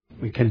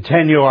We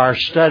continue our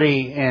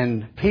study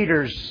in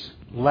Peter's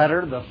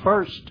letter, the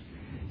first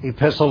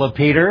epistle of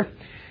Peter.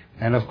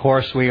 And of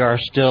course, we are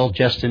still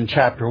just in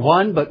chapter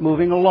 1, but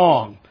moving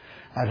along.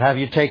 I'd have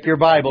you take your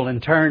Bible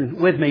and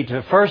turn with me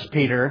to 1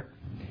 Peter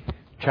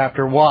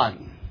chapter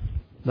 1.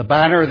 The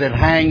banner that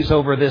hangs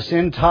over this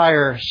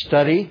entire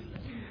study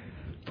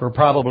for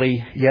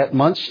probably yet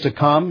months to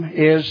come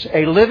is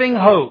a living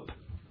hope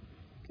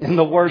in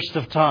the worst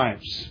of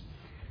times.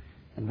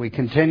 And we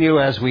continue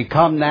as we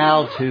come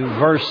now to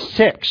verse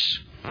 6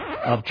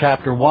 of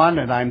chapter 1.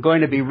 And I'm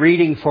going to be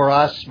reading for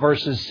us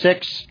verses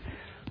 6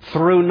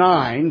 through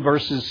 9.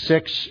 Verses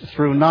 6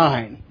 through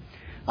 9.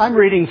 I'm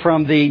reading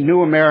from the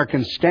New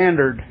American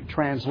Standard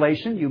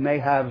Translation. You may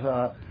have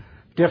a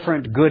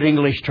different Good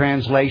English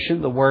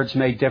translation. The words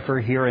may differ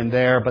here and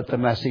there, but the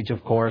message,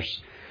 of course,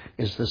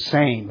 is the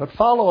same. But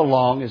follow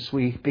along as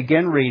we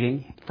begin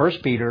reading 1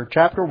 Peter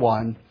chapter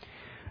 1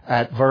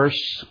 at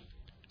verse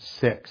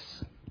 6.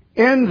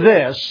 In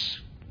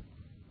this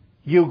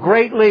you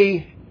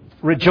greatly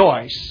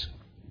rejoice,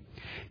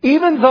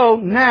 even though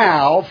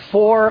now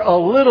for a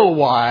little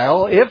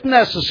while, if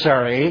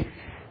necessary,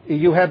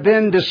 you have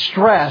been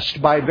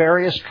distressed by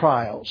various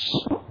trials,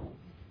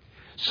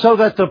 so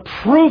that the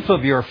proof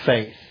of your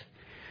faith,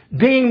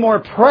 being more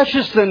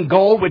precious than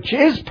gold, which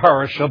is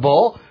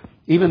perishable,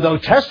 even though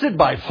tested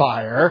by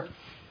fire,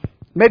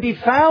 may be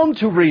found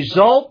to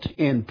result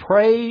in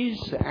praise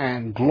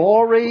and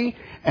glory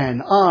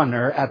and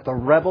honor at the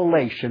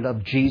revelation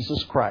of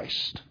Jesus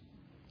Christ.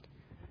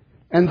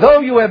 And though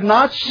you have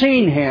not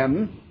seen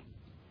Him,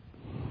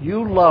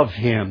 you love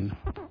Him.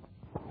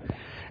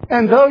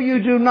 And though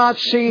you do not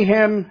see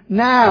Him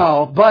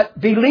now, but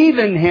believe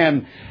in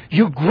Him,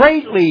 you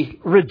greatly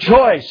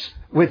rejoice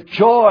with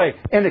joy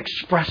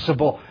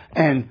inexpressible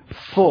and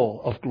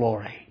full of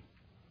glory,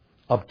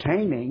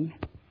 obtaining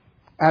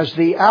as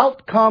the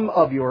outcome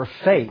of your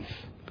faith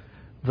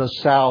the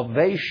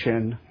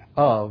salvation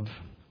of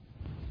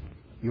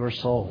your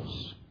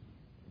souls.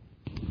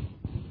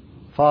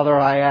 Father,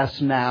 I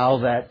ask now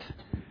that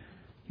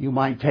you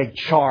might take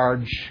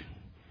charge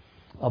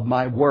of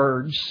my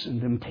words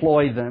and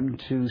employ them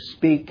to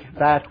speak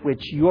that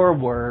which your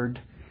word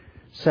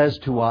says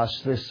to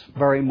us this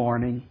very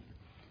morning.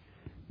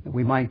 That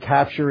we might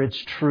capture its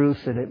truth,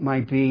 that it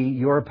might be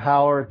your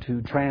power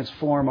to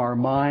transform our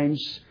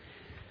minds,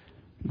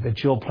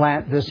 that you'll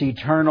plant this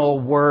eternal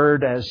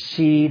word as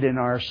seed in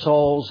our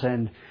souls,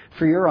 and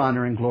for your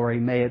honor and glory,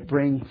 may it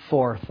bring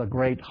forth a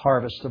great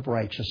harvest of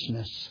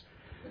righteousness.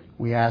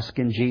 We ask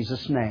in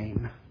Jesus'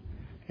 name.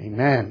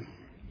 Amen.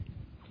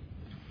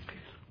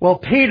 Well,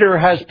 Peter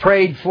has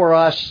prayed for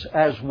us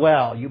as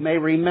well. You may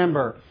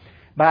remember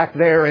back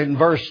there in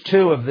verse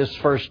 2 of this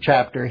first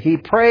chapter, he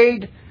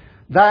prayed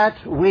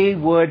that we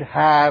would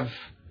have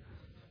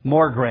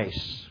more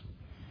grace.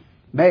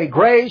 May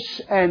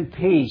grace and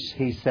peace,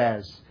 he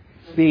says,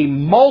 be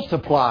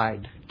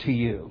multiplied to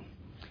you.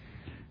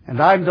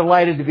 And I'm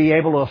delighted to be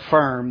able to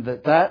affirm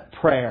that that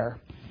prayer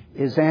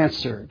is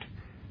answered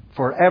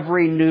for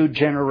every new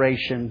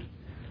generation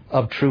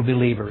of true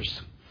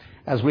believers.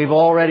 As we've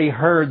already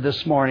heard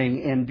this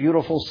morning in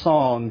beautiful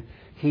song,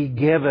 He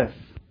giveth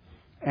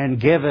and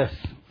giveth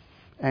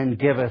and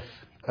giveth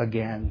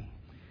again.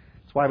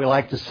 That's why we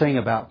like to sing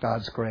about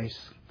God's grace.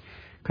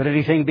 Could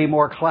anything be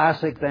more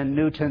classic than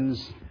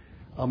Newton's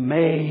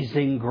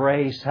Amazing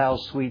Grace, how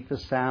sweet the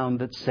sound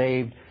that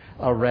saved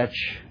a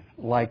wretch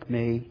like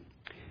me?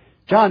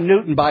 John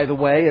Newton, by the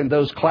way, in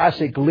those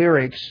classic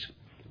lyrics,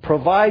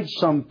 provides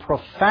some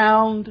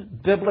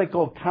profound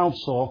biblical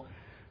counsel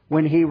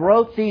when he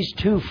wrote these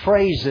two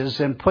phrases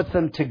and put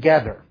them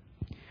together.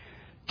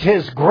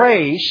 "'Tis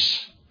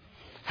grace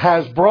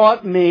has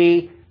brought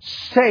me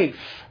safe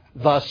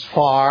thus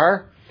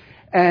far,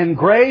 and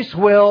grace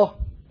will,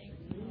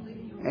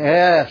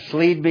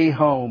 lead me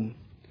home."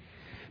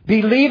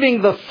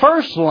 Believing the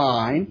first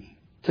line,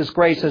 "'Tis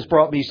grace has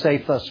brought me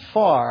safe thus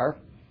far,"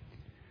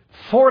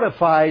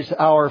 fortifies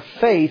our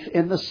faith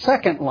in the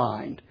second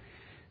line.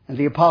 And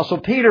the Apostle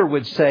Peter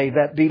would say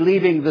that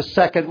believing the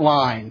second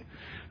line,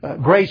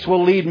 "grace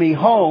will lead me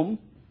home,"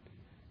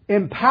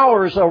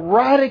 empowers a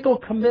radical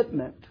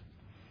commitment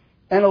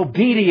and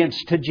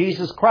obedience to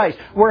Jesus Christ.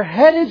 We're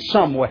headed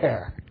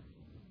somewhere.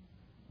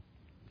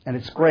 And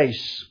it's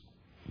grace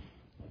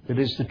that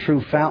is the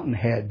true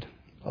fountainhead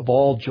of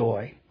all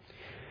joy.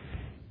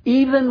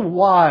 Even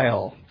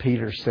while,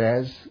 Peter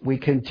says, we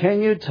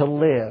continue to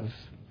live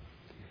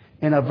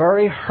in a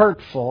very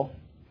hurtful,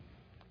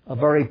 a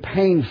very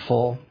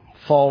painful,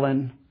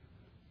 fallen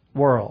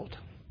world.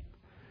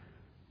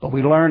 But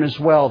we learn as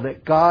well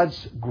that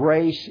God's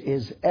grace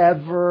is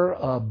ever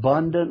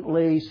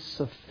abundantly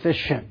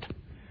sufficient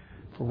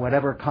for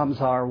whatever comes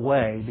our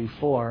way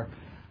before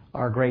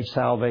our great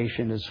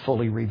salvation is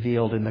fully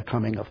revealed in the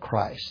coming of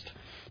Christ.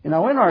 You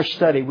know, in our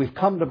study, we've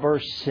come to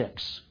verse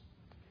 6.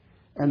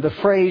 And the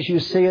phrase, you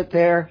see it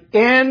there,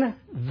 "In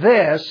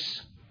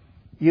this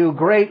you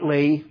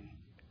greatly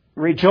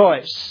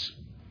rejoice."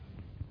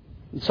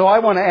 And so I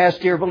want to ask,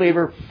 dear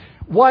believer,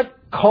 what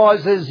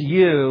causes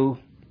you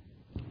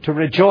to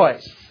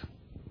rejoice?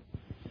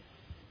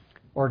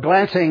 Or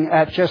glancing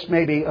at just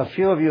maybe a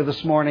few of you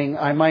this morning,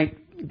 I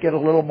might get a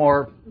little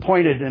more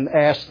pointed and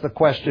ask the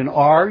question,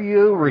 are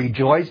you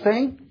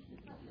rejoicing?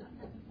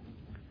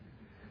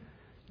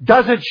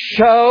 Does it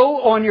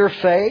show on your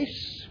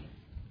face?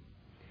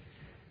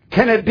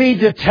 Can it be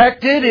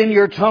detected in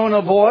your tone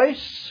of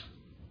voice?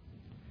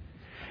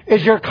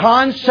 Is your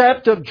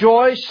concept of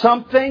joy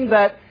something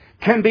that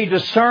can be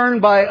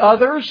discerned by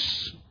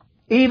others,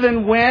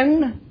 even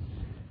when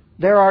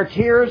there are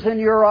tears in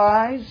your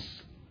eyes,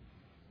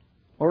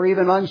 or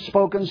even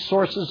unspoken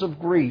sources of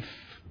grief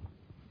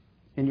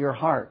in your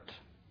heart?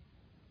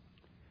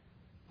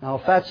 Now,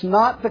 if that's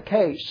not the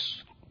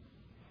case,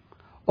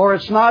 or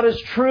it's not as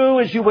true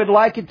as you would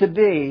like it to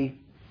be,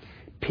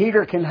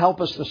 Peter can help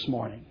us this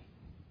morning.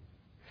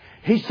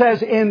 He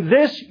says, in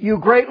this you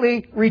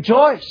greatly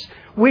rejoice.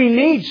 We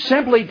need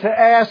simply to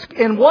ask,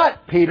 in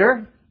what,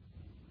 Peter?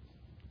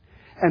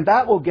 And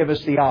that will give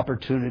us the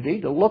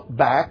opportunity to look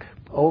back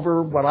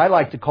over what I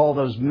like to call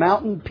those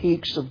mountain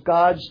peaks of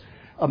God's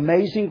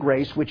amazing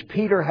grace, which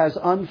Peter has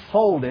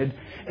unfolded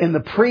in the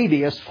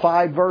previous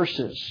 5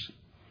 verses.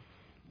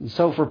 And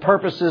so for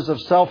purposes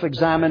of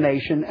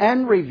self-examination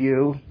and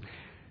review,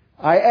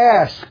 I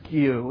ask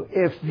you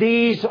if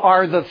these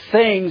are the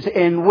things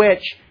in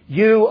which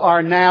you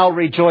are now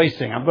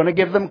rejoicing. I'm going to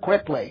give them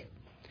quickly.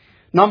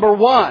 Number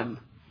 1,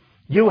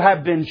 you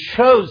have been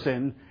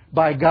chosen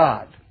by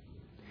God.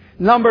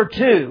 Number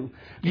 2,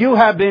 you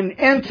have been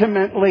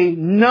intimately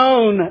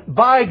known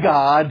by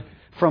God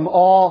from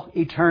all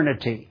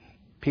eternity.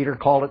 Peter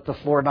called it the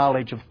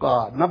foreknowledge of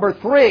God. Number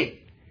 3,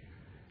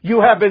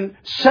 you have been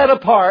set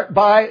apart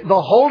by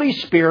the Holy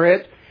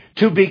Spirit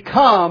to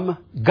become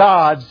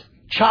God's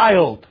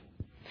child.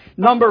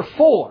 Number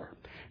 4,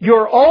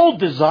 your old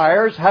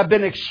desires have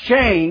been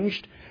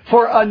exchanged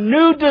for a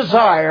new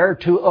desire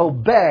to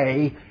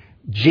obey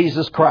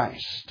Jesus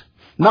Christ.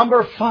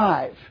 Number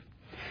 5,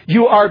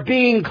 you are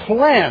being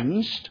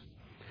cleansed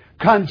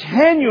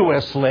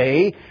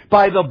continuously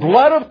by the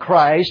blood of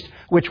Christ,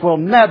 which will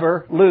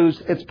never lose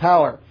its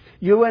power.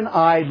 You and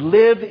I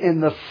live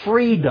in the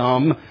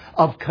freedom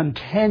of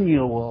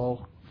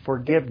continual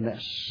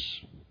forgiveness.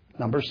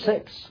 Number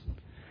 6,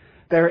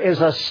 there is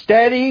a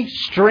steady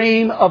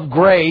stream of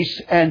grace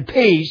and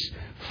peace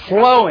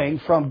flowing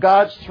from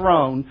God's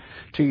throne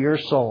to your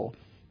soul.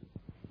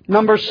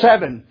 Number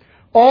 7,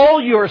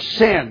 all your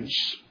sins,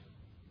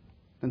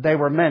 and they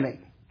were many,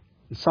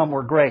 and some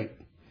were great,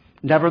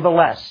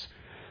 nevertheless,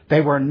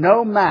 they were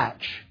no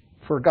match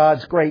for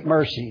God's great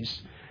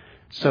mercies,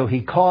 so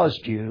He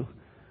caused you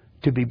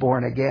to be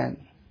born again.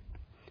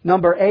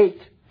 Number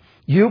 8,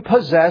 you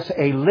possess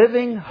a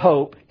living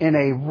hope in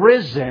a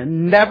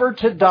risen, never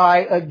to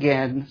die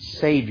again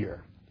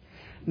Savior.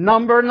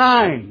 Number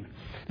 9,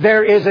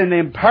 there is an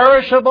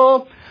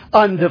imperishable,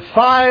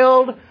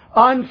 undefiled,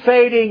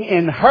 unfading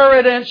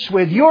inheritance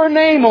with your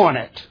name on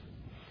it,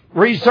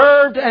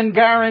 reserved and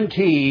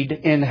guaranteed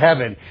in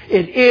heaven.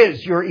 It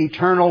is your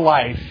eternal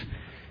life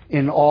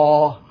in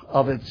all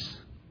of its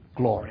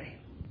glory.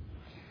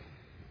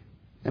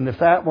 And if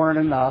that weren't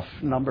enough,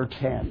 number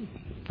 10,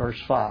 verse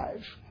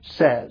 5,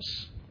 says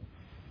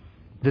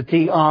that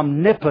the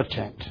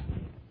omnipotent,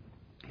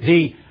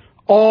 the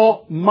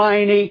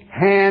almighty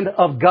hand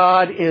of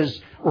God is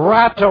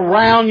wrapped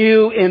around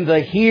you in the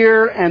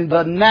here and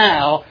the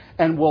now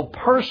and will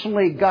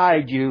personally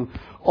guide you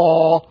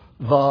all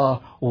the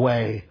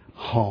way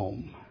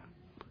home.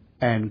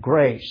 And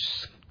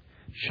grace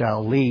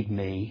shall lead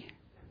me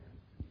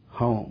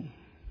home.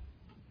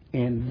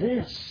 In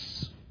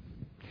this,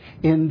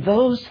 in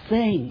those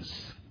things,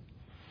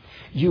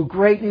 you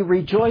greatly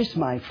rejoice,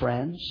 my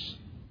friends,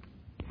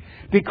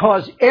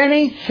 because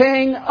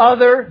anything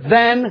other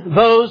than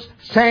those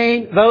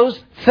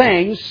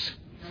things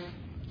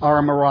are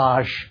a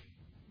mirage.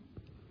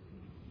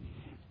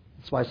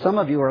 That's why some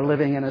of you are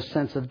living in a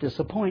sense of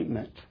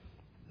disappointment,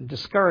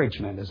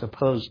 discouragement, as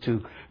opposed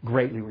to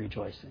greatly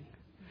rejoicing.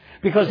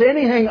 Because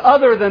anything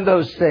other than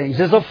those things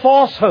is a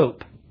false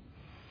hope.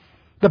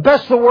 The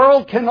best the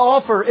world can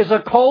offer is a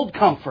cold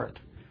comfort,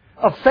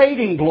 a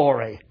fading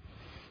glory,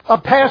 a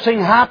passing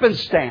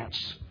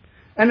happenstance,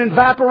 an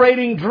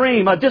evaporating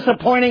dream, a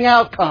disappointing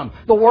outcome.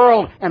 The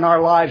world and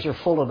our lives are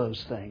full of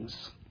those things.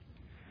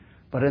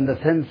 But in the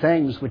 10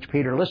 things which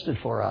Peter listed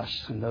for us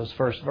in those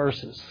first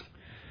verses,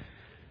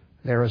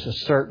 there is a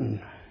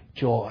certain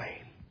joy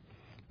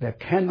that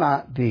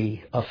cannot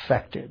be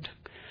affected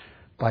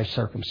by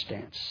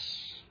circumstance.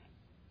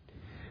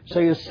 So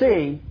you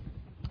see,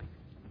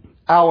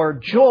 our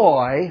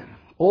joy,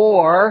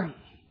 or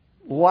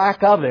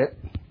lack of it,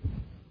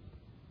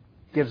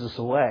 gives us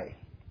away.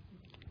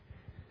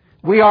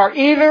 We are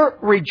either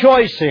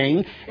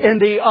rejoicing in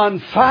the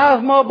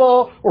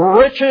unfathomable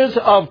riches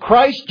of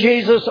Christ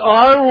Jesus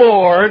our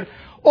Lord,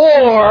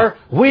 or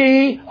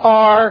we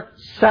are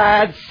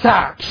sad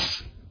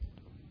sacks,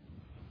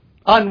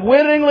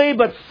 unwittingly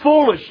but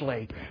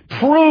foolishly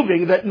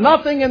proving that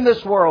nothing in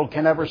this world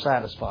can ever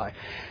satisfy.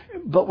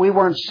 But we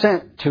weren't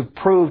sent to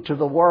prove to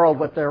the world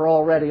what they're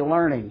already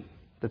learning,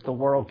 that the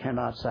world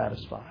cannot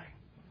satisfy.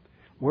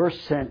 We're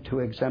sent to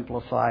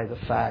exemplify the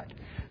fact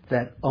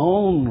that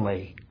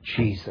only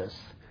Jesus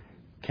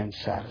can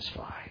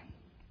satisfy.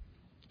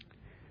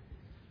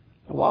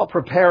 While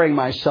preparing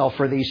myself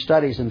for these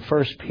studies in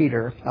 1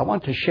 Peter, I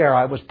want to share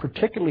I was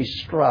particularly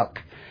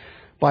struck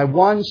by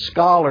one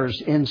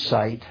scholar's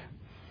insight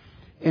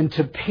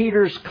into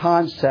Peter's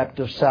concept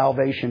of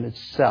salvation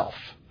itself.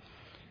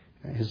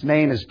 His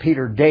name is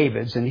Peter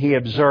Davids, and he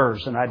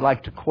observes, and I'd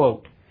like to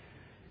quote,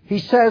 he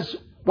says,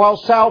 "While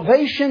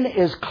salvation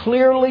is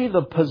clearly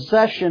the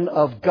possession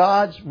of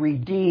God's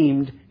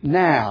redeemed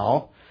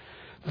now,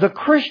 the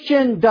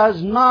Christian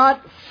does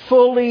not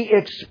fully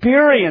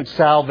experience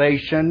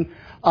salvation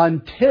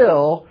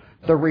until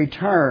the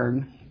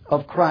return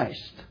of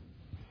Christ."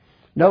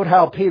 Note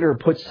how Peter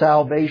puts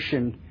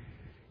salvation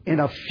in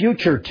a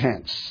future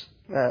tense.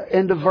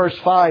 End of verse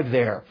 5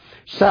 there.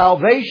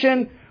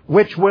 Salvation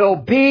which will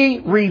be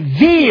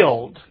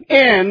revealed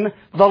in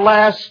the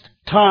last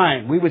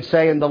time. We would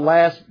say in the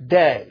last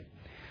day.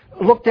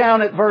 Look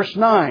down at verse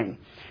 9.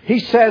 He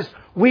says,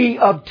 we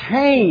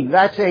obtain,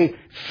 that's a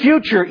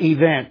future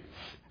event,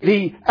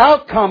 the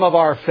outcome of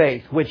our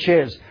faith, which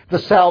is the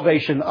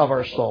salvation of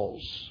our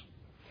souls.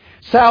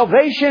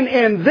 Salvation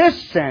in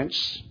this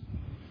sense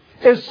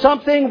is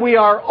something we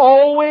are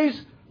always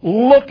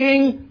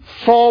looking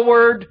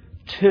forward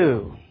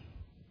to.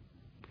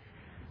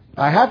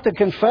 I have to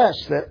confess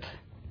that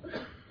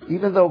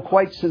even though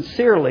quite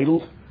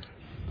sincerely,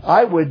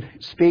 I would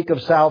speak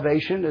of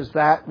salvation as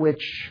that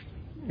which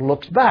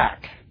looks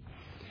back.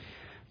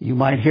 You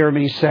might hear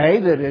me say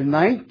that in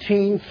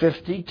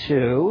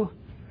 1952,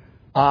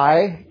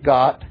 I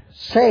got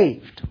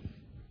saved.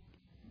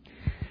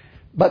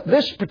 But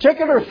this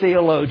particular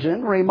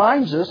theologian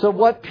reminds us of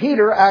what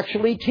Peter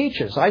actually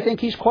teaches. I think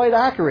he's quite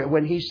accurate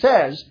when he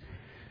says,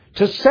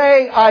 to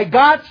say I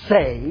got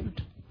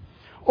saved,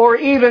 or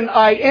even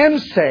I am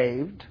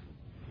saved,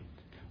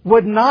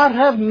 would not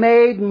have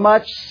made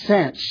much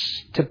sense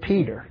to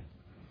Peter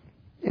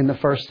in the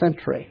first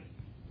century.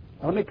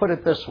 Now, let me put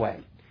it this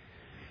way.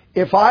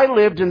 If I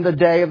lived in the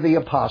day of the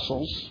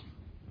apostles,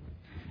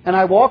 and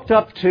I walked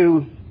up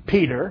to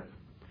Peter,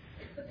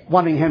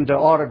 wanting him to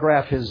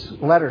autograph his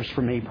letters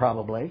for me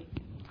probably,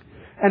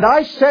 and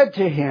I said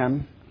to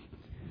him,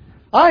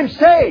 I'm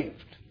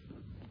saved,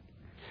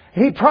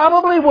 he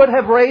probably would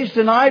have raised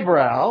an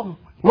eyebrow,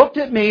 looked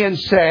at me and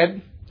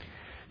said,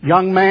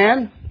 young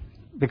man,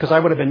 because I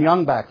would have been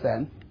young back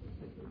then,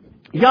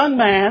 young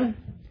man,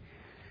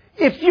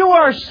 if you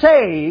are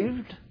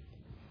saved,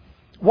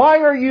 why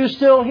are you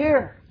still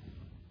here?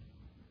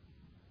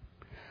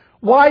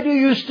 Why do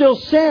you still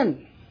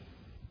sin?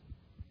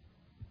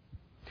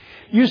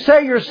 You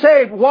say you're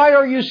saved, why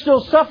are you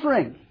still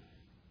suffering?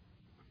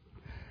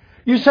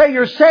 You say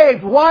you're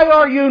saved, why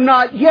are you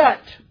not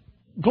yet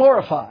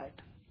glorified?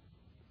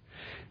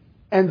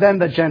 And then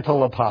the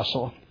gentle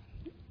apostle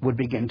would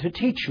begin to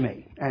teach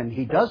me. And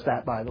he does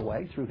that, by the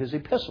way, through his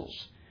epistles.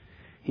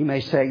 He may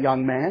say,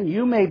 young man,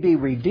 you may be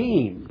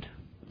redeemed,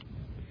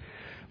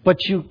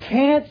 but you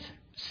can't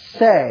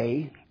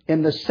say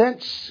in the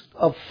sense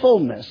of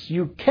fullness.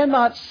 You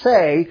cannot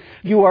say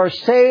you are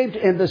saved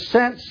in the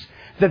sense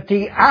that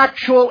the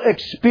actual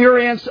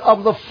experience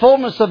of the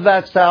fullness of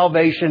that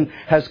salvation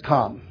has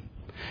come.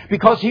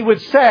 Because he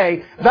would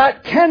say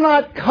that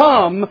cannot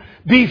come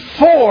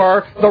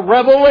before the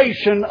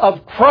revelation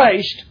of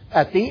Christ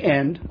at the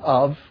end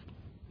of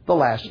the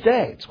last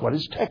day. It's what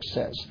his text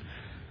says.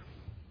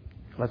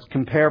 Let's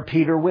compare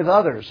Peter with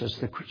others, as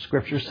the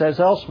Scripture says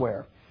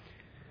elsewhere.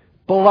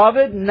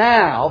 Beloved,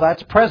 now,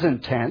 that's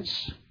present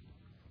tense,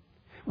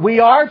 we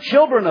are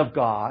children of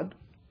God,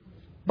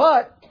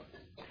 but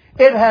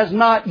it has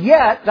not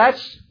yet,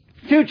 that's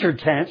future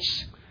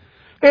tense,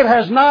 it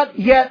has not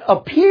yet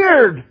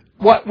appeared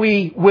what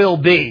we will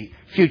be,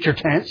 future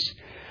tense.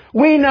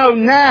 We know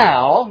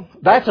now,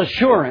 that's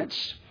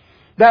assurance,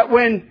 that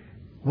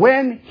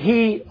when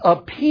He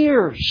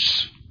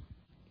appears,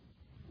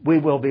 we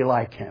will be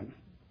like Him,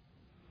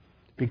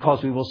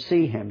 because we will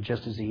see Him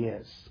just as He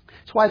is.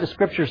 That's why the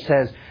Scripture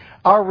says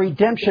our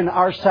redemption,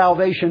 our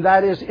salvation,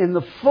 that is in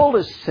the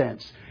fullest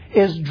sense,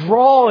 is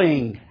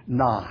drawing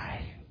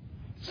nigh.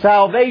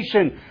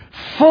 Salvation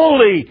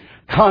fully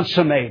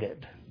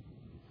consummated.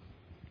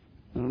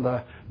 And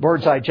the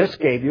words I just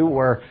gave you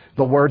were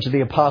the words of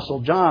the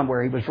Apostle John,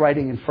 where he was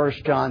writing in 1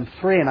 John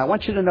 3. And I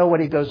want you to know what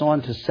he goes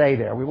on to say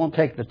there. We won't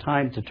take the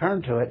time to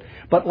turn to it.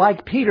 But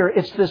like Peter,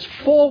 it's this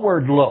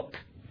forward look.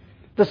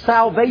 The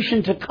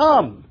salvation to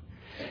come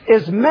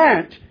is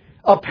meant,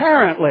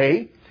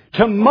 apparently,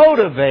 to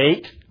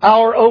motivate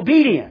our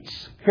obedience.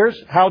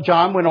 Here's how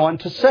John went on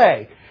to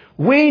say.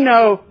 We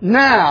know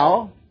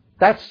now,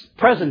 that's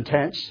present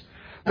tense,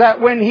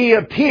 that when He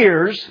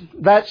appears,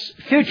 that's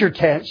future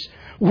tense,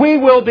 we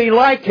will be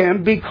like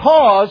Him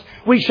because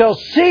we shall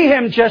see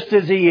Him just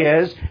as He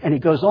is. And he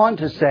goes on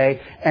to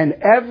say, and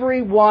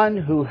everyone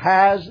who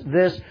has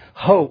this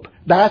hope,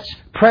 that's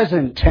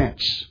present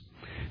tense,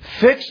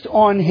 fixed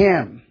on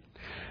Him,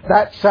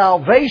 that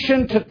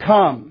salvation to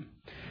come,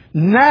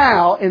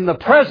 now in the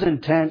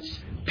present tense,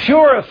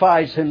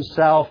 purifies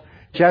himself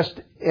just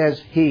as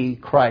He,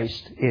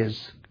 Christ, is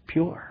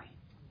pure.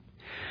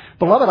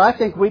 Beloved, I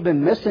think we've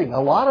been missing,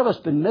 a lot of us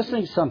been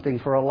missing something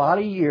for a lot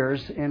of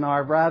years in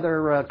our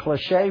rather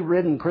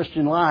cliche-ridden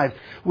Christian life.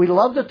 We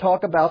love to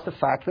talk about the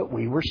fact that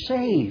we were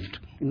saved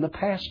in the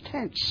past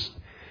tense.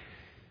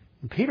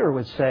 And Peter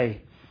would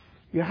say,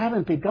 you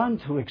haven't begun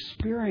to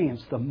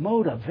experience the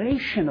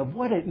motivation of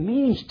what it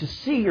means to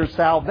see your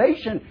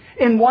salvation,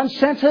 in one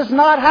sense, as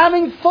not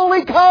having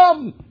fully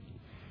come.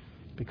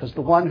 Because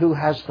the one who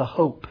has the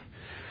hope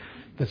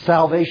that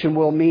salvation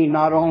will mean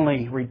not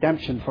only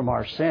redemption from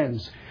our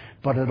sins,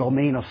 but it'll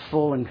mean a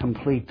full and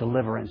complete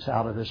deliverance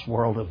out of this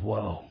world of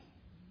woe.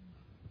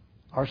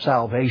 Our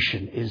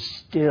salvation is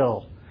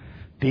still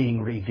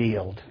being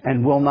revealed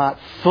and will not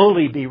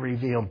fully be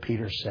revealed,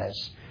 Peter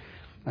says,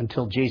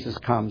 until Jesus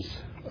comes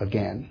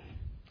again.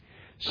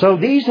 So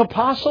these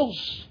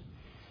apostles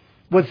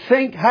would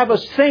have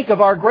us think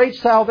of our great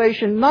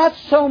salvation not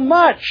so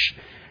much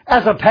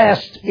as a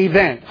past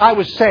event, I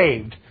was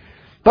saved,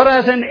 but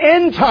as an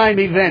end-time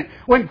event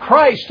when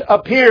Christ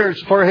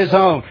appears for His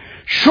own.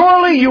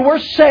 Surely you were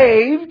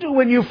saved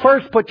when you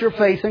first put your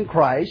faith in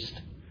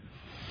Christ.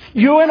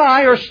 You and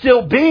I are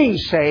still being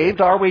saved,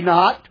 are we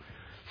not?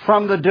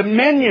 From the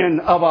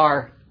dominion of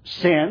our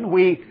sin.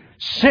 We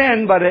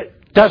sin, but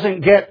it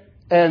doesn't get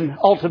an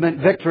ultimate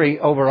victory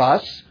over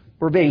us.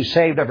 We're being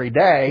saved every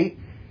day.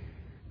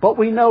 But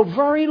we know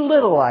very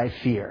little, I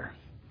fear,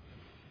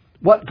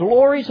 what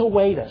glories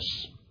await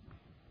us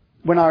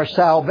when our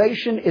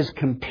salvation is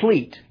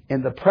complete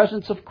in the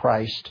presence of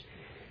Christ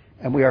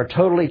and we are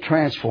totally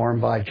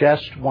transformed by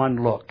just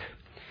one look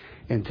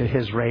into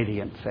His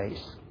radiant face.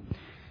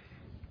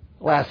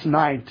 Last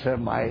night,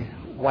 my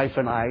wife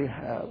and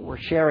I were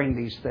sharing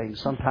these things.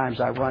 Sometimes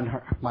I run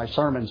my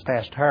sermons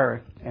past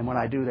her, and when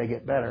I do, they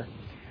get better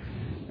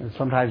and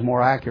sometimes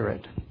more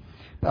accurate.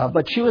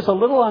 But she was a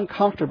little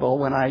uncomfortable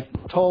when I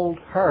told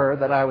her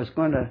that I was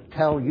going to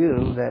tell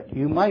you that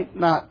you might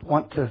not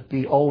want to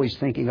be always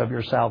thinking of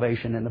your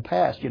salvation in the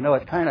past. You know,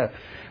 it kind of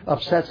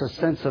upsets a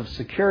sense of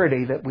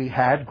security that we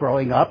had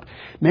growing up.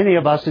 Many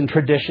of us in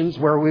traditions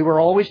where we were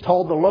always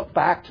told to look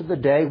back to the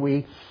day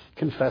we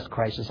confessed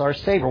Christ as our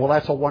Savior. Well,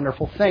 that's a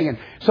wonderful thing. And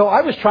so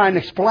I was trying to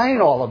explain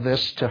all of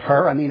this to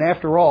her. I mean,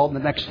 after all, the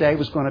next day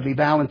was going to be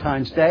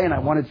Valentine's Day, and I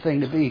wanted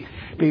things to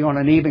be on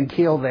an even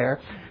keel there.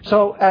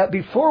 So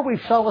before we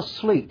fell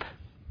asleep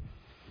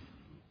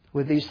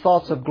with these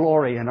thoughts of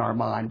glory in our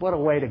mind, what a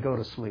way to go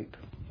to sleep.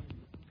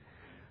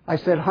 I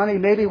said, honey,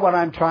 maybe what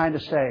I'm trying to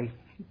say,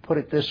 put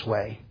it this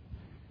way.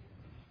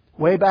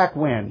 Way back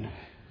when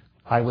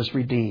I was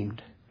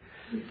redeemed.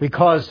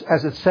 Because,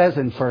 as it says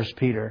in 1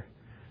 Peter,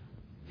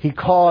 He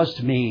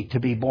caused me to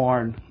be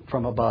born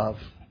from above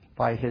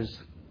by His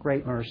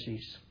great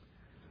mercies.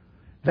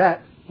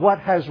 That what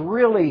has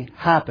really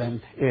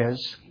happened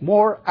is,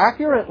 more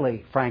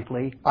accurately,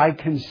 frankly, I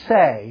can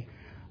say,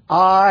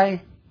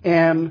 I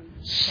am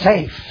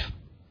safe.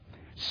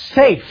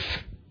 Safe.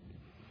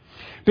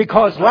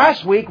 Because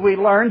last week we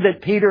learned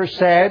that Peter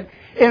said,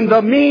 in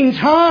the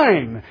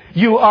meantime,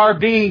 you are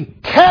being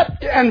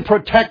kept and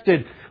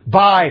protected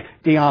by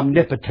the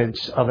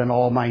omnipotence of an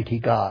almighty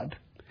God.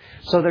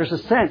 So there's a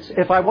sense,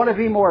 if I want to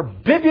be more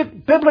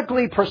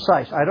biblically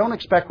precise, I don't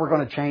expect we're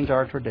going to change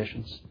our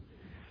traditions.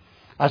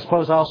 I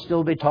suppose I'll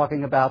still be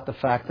talking about the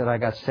fact that I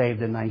got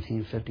saved in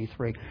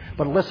 1953.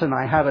 But listen,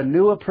 I have a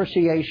new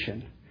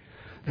appreciation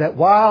that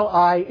while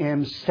I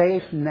am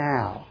safe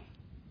now,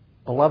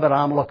 beloved,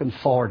 I'm looking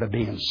forward to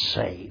being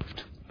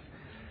saved.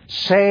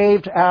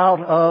 Saved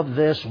out of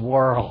this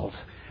world.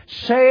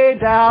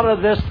 Saved out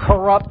of this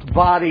corrupt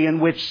body in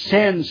which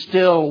sin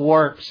still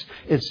works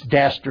its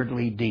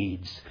dastardly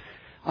deeds.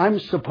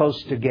 I'm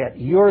supposed to get,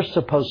 you're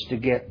supposed to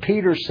get.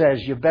 Peter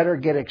says you better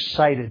get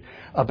excited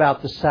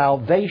about the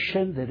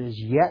salvation that is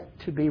yet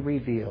to be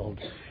revealed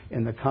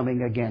in the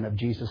coming again of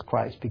Jesus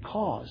Christ,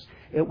 because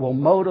it will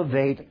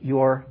motivate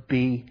your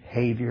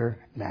behavior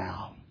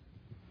now.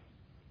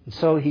 And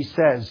so he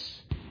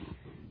says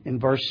in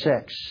verse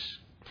 6,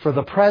 for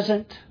the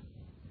present,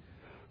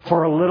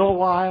 for a little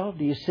while,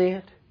 do you see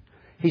it?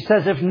 He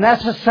says, if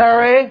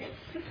necessary,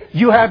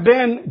 you have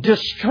been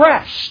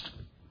distressed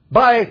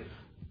by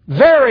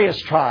various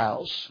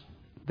trials.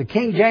 The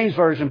King James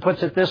Version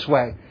puts it this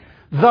way,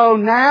 though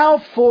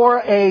now for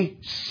a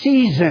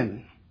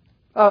season,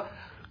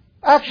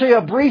 actually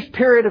a brief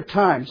period of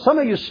time. Some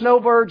of you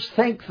snowbirds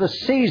think the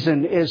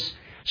season is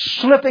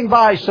slipping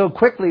by so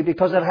quickly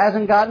because it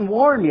hasn't gotten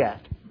warm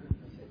yet.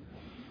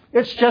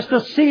 It's just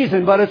a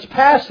season, but it's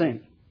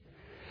passing.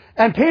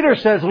 And Peter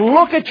says,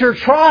 look at your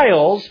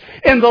trials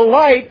in the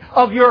light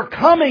of your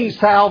coming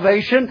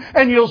salvation,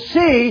 and you'll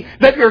see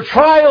that your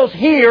trials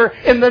here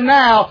in the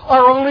now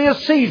are only a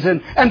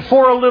season and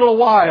for a little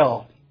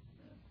while.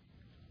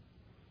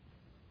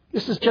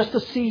 This is just a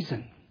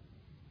season.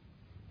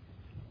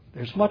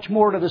 There's much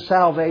more to the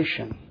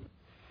salvation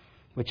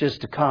which is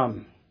to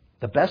come.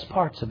 The best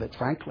parts of it,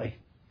 frankly.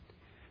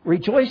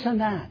 Rejoice in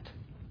that.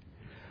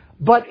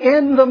 But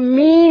in the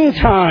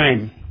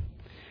meantime,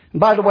 and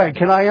by the way,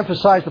 can I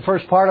emphasize the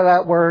first part of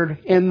that word?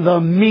 In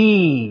the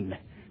meantime.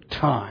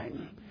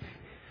 time.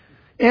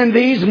 In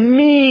these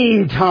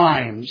mean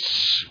times,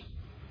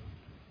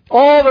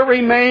 all that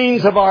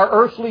remains of our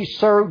earthly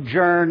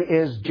sojourn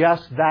is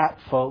just that,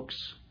 folks.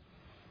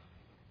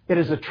 It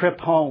is a trip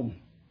home.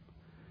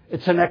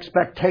 It's an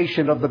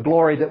expectation of the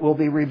glory that will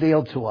be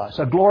revealed to us.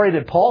 A glory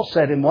that Paul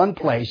said in one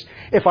place,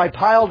 if I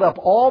piled up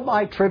all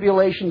my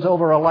tribulations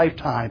over a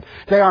lifetime,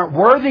 they aren't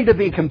worthy to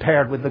be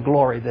compared with the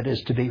glory that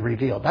is to be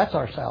revealed. That's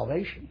our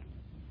salvation.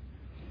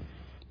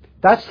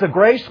 That's the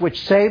grace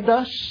which saved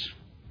us.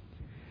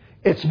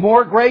 It's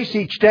more grace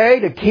each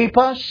day to keep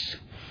us.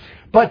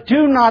 But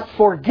do not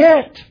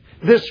forget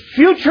this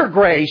future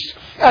grace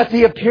at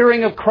the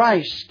appearing of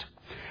Christ.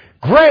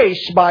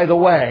 Grace, by the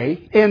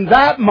way, in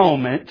that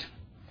moment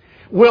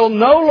will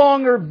no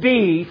longer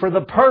be for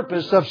the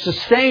purpose of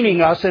sustaining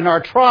us in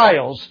our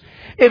trials.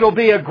 It'll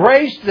be a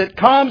grace that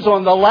comes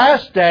on the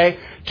last day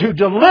to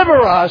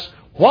deliver us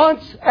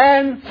once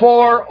and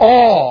for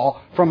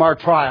all from our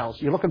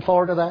trials. You looking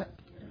forward to that?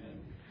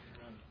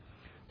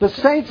 The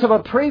saints of a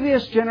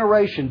previous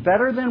generation,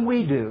 better than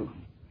we do,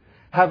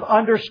 have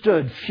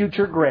understood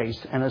future grace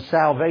and a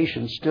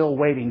salvation still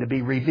waiting to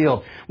be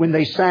revealed. When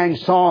they sang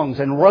songs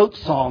and wrote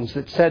songs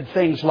that said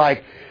things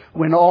like,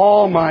 when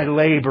all my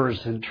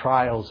labors and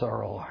trials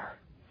are o'er,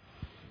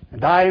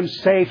 and I am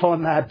safe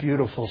on that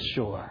beautiful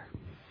shore.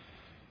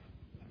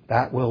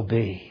 That will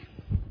be.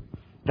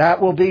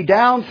 That will be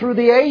down through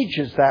the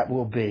ages. That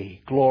will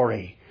be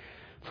glory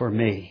for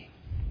me.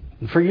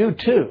 And for you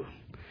too,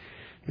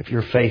 if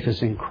your faith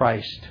is in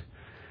Christ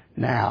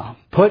now.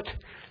 Put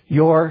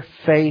your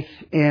faith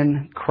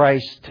in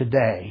Christ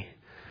today,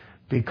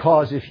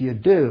 because if you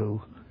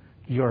do,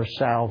 your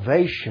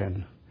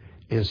salvation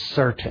is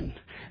certain.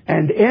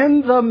 And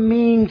in the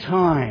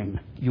meantime,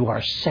 you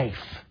are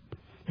safe.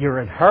 Your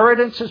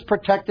inheritance is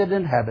protected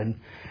in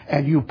heaven,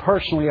 and you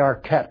personally are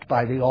kept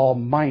by the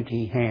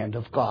almighty hand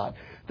of God.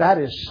 That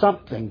is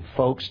something,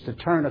 folks, to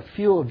turn a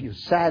few of you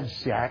sad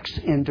sacks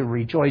into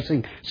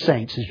rejoicing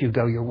saints as you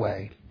go your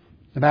way,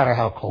 no matter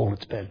how cold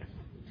it's been.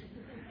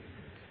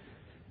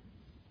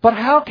 But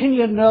how can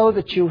you know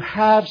that you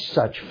have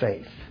such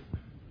faith?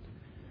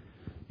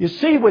 You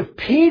see, with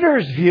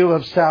Peter's view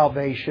of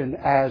salvation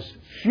as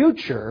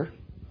future,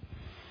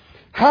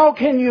 how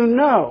can you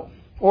know,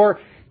 or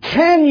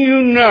can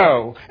you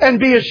know and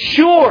be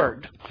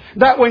assured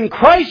that when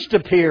Christ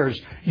appears,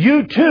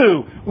 you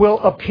too will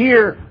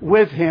appear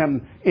with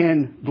Him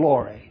in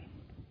glory?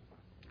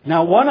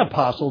 Now, one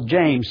apostle,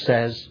 James,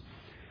 says,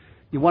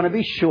 you want to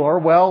be sure?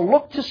 Well,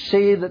 look to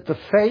see that the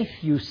faith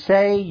you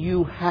say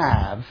you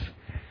have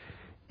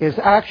is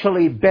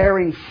actually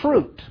bearing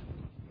fruit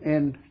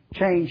in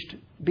changed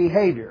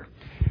behavior.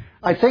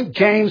 I think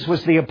James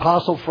was the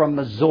apostle from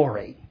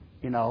Missouri.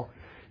 You know,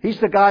 he's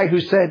the guy who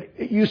said,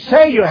 you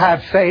say you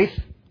have faith.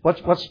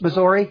 What's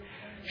Missouri?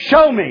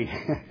 Show me.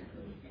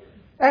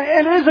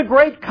 And it is a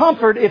great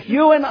comfort if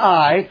you and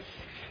I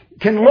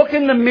can look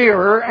in the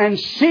mirror and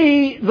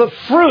see the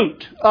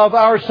fruit of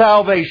our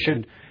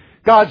salvation,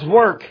 God's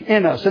work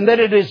in us, and that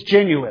it is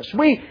genuine.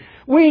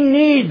 We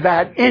need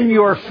that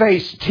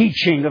in-your-face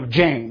teaching of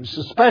James,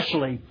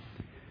 especially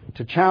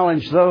to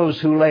challenge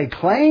those who lay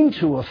claim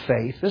to a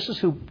faith. This is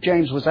who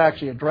James was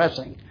actually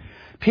addressing.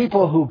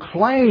 People who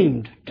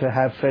claimed to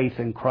have faith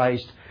in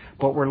Christ,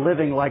 but were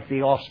living like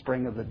the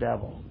offspring of the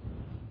devil.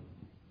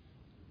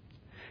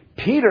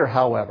 Peter,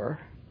 however,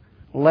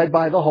 led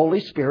by the Holy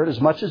Spirit, as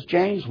much as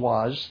James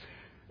was,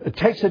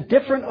 takes a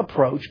different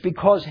approach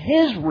because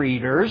his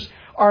readers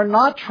are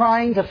not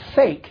trying to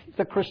fake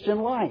the Christian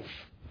life.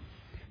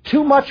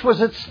 Too much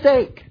was at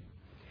stake.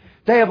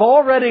 They have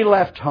already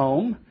left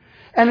home,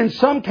 and in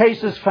some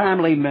cases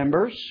family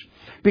members,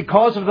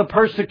 because of the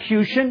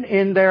persecution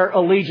in their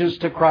allegiance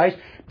to Christ.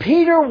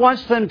 Peter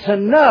wants them to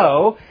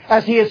know,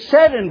 as he has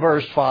said in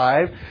verse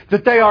 5,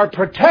 that they are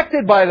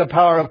protected by the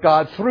power of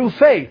God through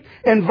faith.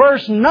 In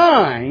verse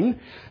 9,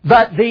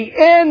 that the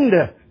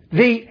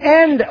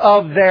end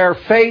of their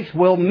faith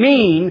will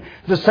mean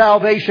the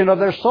salvation of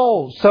their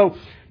souls. So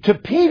to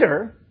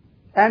Peter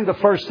and the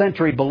first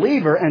century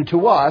believer, and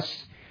to us,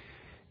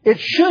 it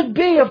should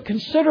be of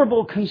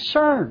considerable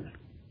concern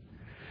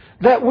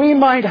that we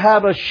might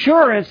have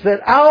assurance that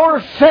our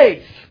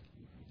faith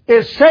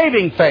is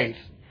saving faith.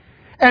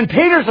 And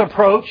Peter's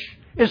approach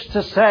is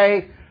to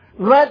say,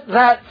 let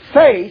that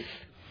faith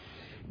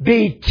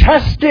be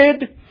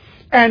tested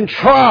and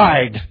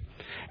tried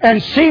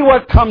and see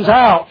what comes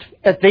out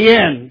at the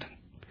end.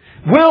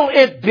 Will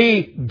it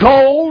be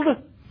gold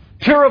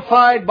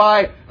purified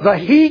by the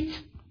heat,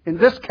 in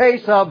this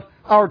case of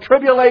our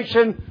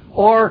tribulation,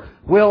 or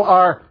will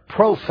our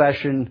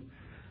profession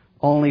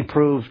only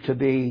prove to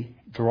be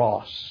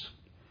dross?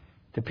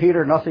 To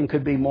Peter, nothing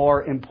could be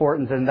more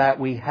important than that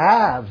we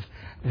have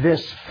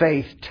this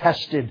faith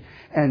tested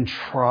and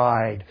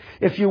tried.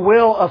 If you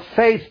will, a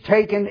faith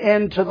taken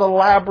into the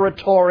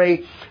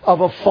laboratory of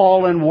a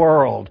fallen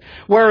world,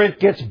 where it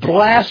gets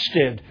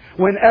blasted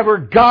whenever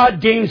God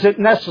deems it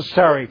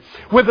necessary,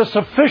 with a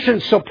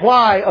sufficient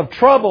supply of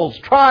troubles,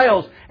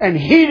 trials, and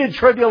heated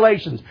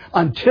tribulations,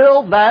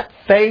 until that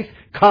faith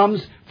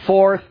comes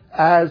forth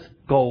as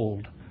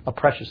gold, a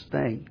precious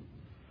thing.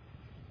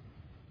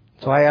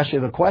 So I ask you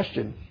the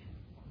question,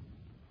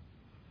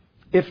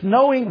 if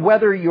knowing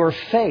whether your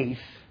faith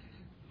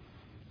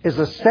is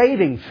a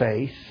saving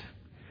faith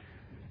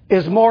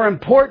is more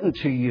important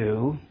to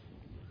you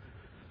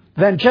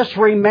than just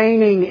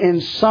remaining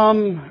in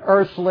some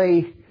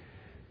earthly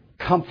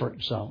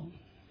comfort zone,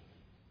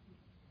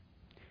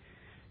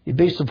 you'd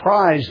be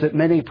surprised that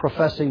many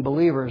professing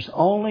believers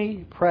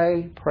only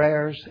pray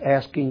prayers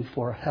asking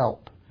for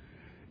help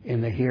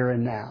in the here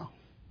and now.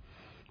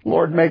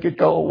 Lord, make it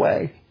go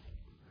away.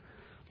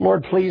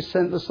 Lord, please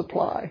send the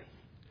supply.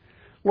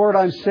 Lord,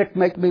 I'm sick,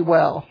 make me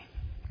well.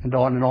 And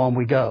on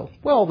we go.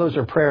 Well, those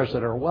are prayers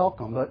that are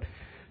welcome, but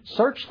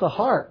search the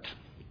heart.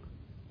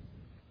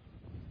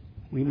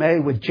 We may,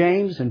 with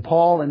James and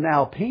Paul and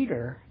now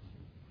Peter,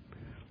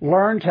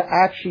 learn to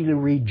actually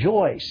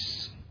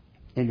rejoice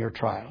in your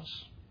trials,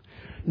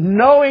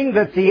 knowing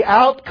that the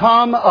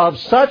outcome of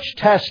such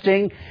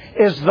testing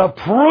is the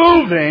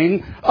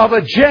proving of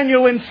a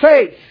genuine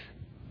faith.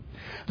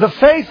 The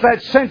faith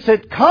that, since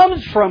it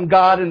comes from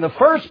God in the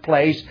first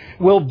place,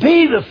 will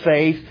be the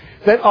faith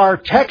that our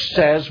text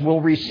says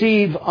will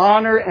receive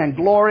honor and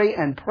glory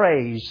and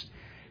praise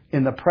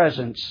in the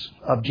presence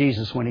of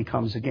Jesus when He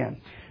comes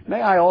again.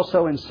 May I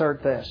also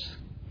insert this?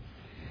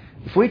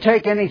 If we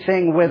take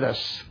anything with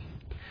us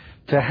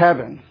to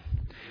heaven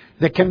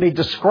that can be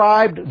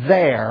described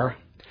there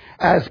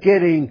as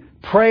getting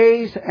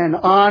praise and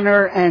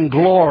honor and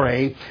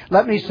glory,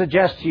 let me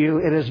suggest to you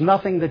it is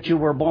nothing that you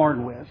were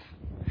born with.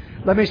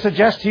 Let me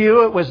suggest to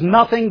you it was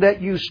nothing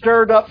that you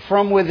stirred up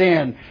from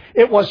within.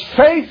 It was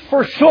faith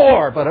for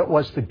sure, but it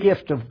was the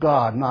gift of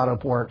God, not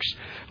of works,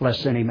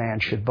 lest any man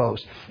should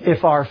boast.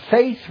 If our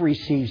faith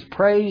receives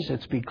praise,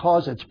 it's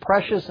because it's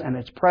precious, and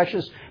it's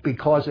precious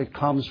because it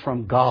comes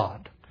from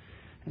God.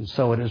 And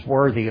so it is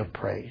worthy of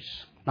praise.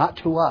 Not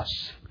to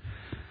us,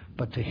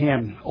 but to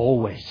Him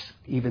always,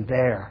 even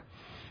there,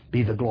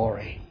 be the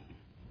glory.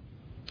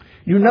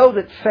 You know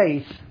that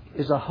faith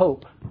is a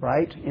hope,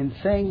 right? In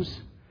things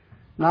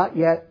not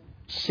yet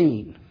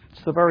seen.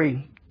 It's the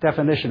very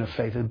definition of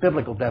faith, the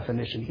biblical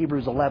definition,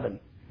 Hebrews 11.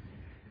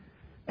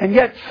 And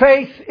yet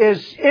faith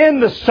is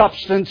in the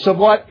substance of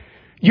what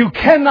you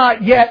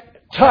cannot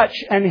yet touch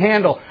and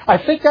handle. I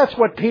think that's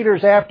what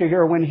Peter's after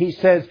here when he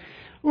says,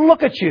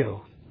 look at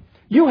you.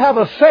 You have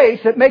a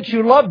faith that makes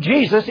you love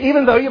Jesus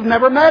even though you've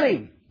never met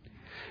Him.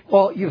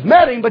 Well, you've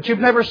met Him, but you've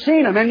never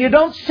seen Him. And you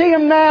don't see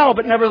Him now,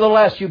 but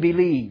nevertheless you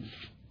believe.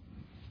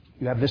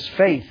 You have this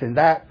faith in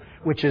that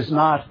which is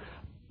not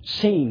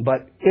seen,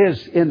 but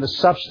is in the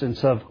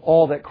substance of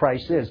all that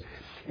Christ is.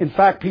 In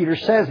fact, Peter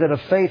says that a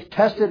faith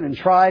tested and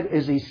tried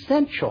is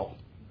essential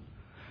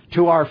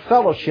to our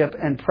fellowship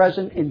and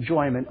present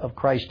enjoyment of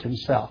Christ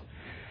Himself.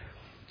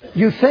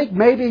 You think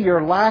maybe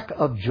your lack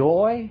of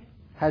joy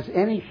has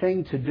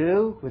anything to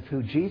do with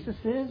who Jesus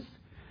is?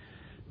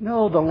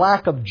 No, the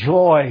lack of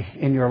joy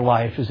in your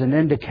life is an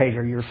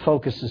indicator your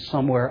focus is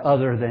somewhere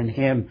other than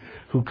Him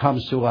who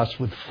comes to us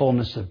with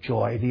fullness of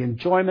joy, the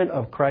enjoyment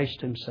of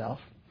Christ Himself.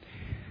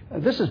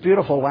 This is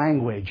beautiful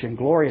language and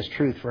glorious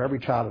truth for every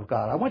child of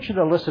God. I want you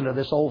to listen to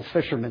this old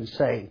fisherman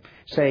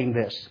saying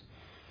this.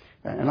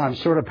 And I'm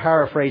sort of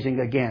paraphrasing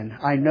again.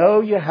 I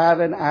know you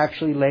haven't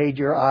actually laid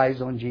your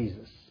eyes on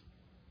Jesus.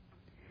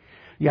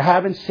 You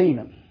haven't seen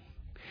Him,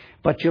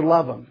 but you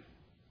love Him.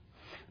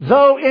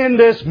 Though in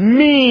this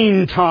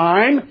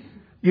meantime,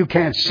 you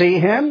can't see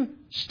Him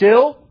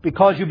still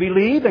because you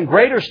believe, and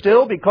greater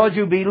still because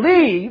you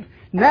believe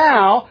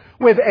now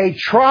with a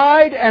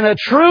tried and a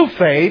true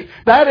faith,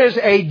 that is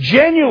a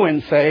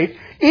genuine faith,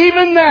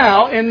 even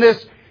now in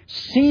this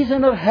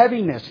season of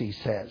heaviness, he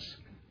says.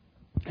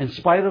 In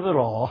spite of it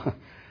all,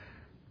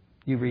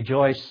 you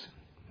rejoice.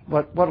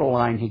 What a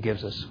line he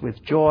gives us.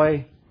 With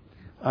joy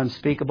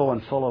unspeakable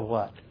and full of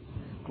what?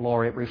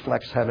 Glory. It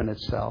reflects heaven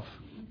itself.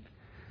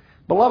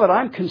 Beloved,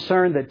 I'm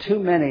concerned that too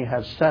many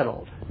have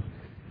settled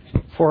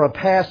for a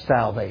past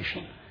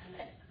salvation.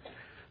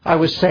 I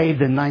was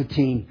saved in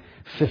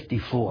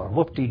 1954.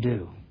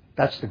 Whoop-de-doo.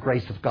 That's the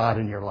grace of God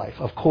in your life.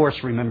 Of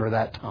course, remember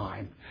that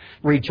time.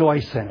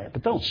 Rejoice in it.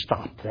 But don't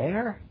stop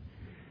there.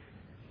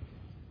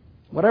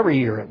 Whatever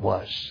year it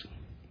was,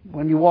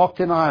 when you walked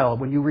an aisle,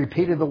 when you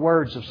repeated the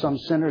words of some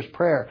sinner's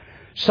prayer,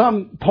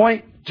 some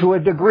point to a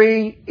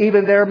degree,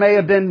 even there may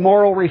have been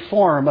moral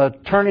reform, a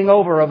turning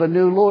over of a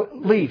new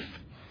leaf.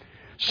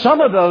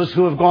 Some of those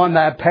who have gone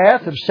that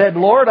path have said,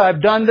 Lord,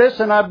 I've done this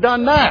and I've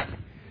done that.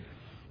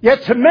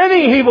 Yet to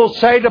many he will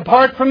say,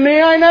 depart from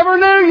me, I never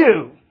knew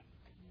you.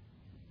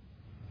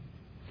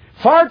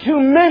 Far too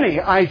many,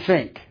 I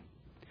think,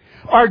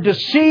 are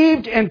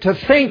deceived into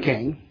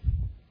thinking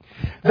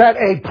that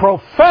a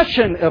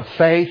profession of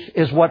faith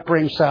is what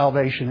brings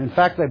salvation. In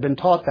fact, they've been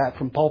taught that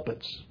from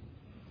pulpits.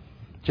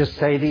 Just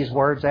say these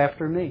words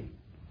after me.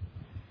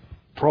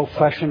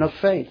 Profession of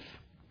faith.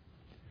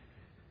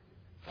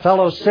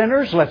 Fellow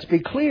sinners, let's be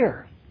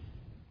clear.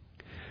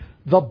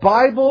 The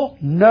Bible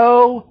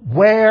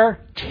nowhere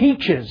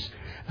teaches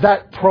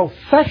that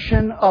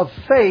profession of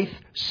faith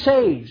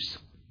saves.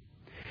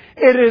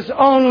 It is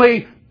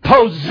only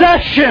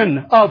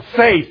possession of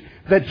faith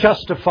that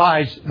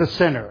justifies the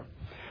sinner.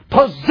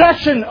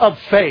 Possession of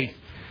faith.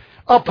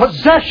 A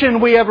possession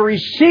we have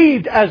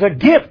received as a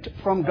gift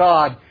from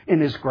God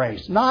in His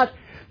grace. Not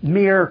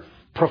mere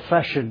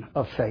profession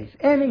of faith.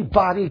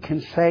 Anybody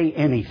can say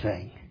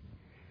anything.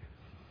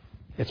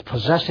 It's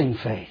possessing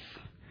faith.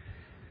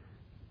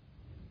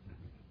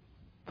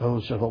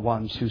 Those are the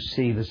ones who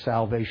see the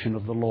salvation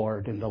of the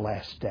Lord in the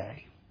last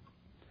day.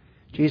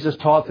 Jesus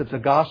taught that the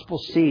gospel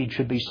seed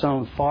should be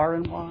sown far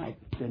and wide,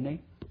 didn't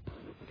He?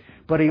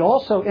 But He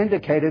also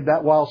indicated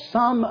that while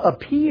some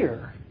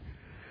appear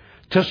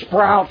to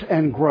sprout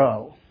and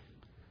grow,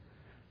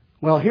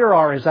 well, here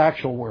are His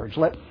actual words.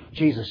 Let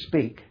Jesus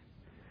speak.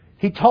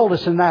 He told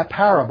us in that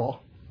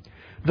parable,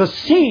 the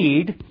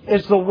seed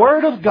is the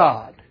Word of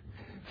God.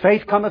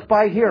 Faith cometh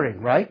by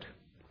hearing, right?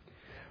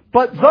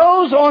 But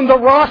those on the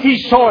rocky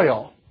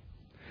soil,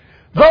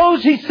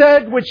 those, He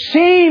said, which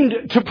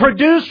seemed to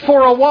produce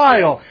for a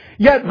while,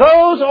 yet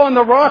those on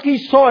the rocky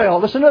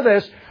soil, listen to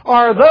this,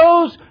 are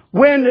those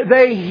when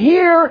they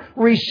hear,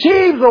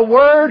 receive the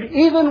Word,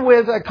 even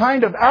with a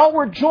kind of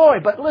outward joy.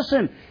 But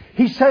listen,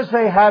 He says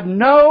they have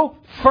no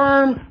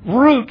firm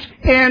root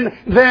in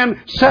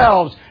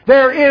themselves.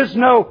 There is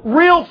no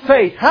real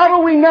faith. How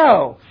do we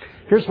know?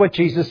 Here's what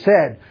Jesus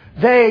said.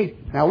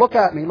 Now look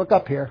at me, look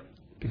up here,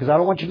 because I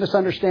don't want you to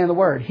misunderstand the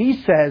word.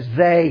 He says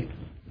they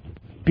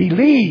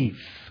believe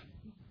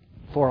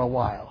for a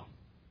while.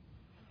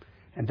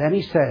 And then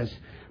He says,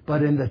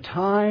 but in the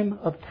time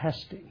of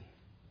testing,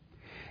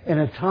 in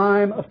a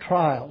time of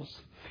trials,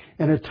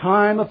 in a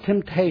time of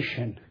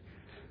temptation,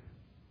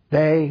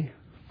 they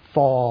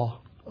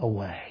fall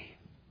away.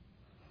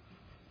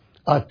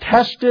 A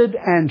tested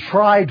and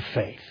tried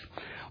faith.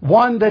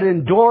 One that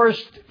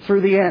endures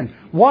through the end.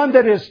 One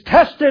that is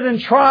tested and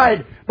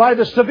tried by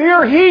the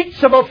severe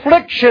heats of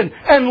affliction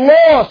and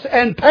loss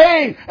and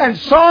pain and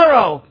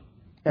sorrow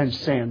and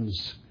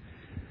sins,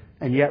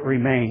 and yet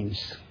remains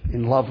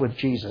in love with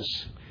Jesus.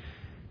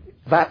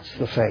 That's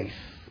the faith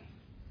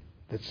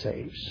that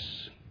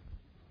saves.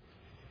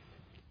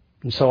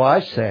 And so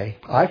I say,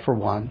 I for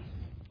one,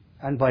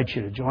 I invite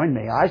you to join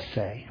me. I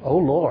say, oh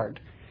Lord,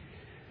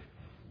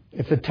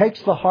 if it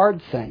takes the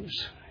hard things,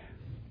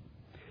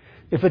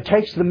 if it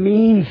takes the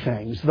mean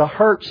things, the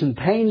hurts and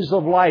pains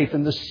of life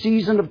and the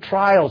season of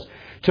trials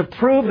to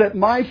prove that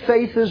my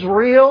faith is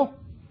real,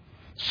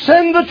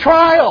 send the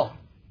trial.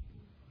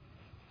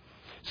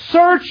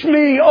 Search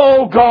me,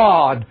 O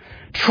God.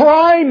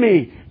 Try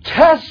me.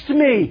 Test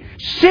me.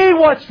 See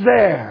what's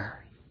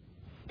there.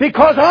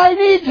 Because I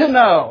need to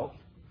know.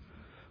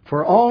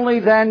 For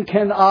only then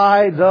can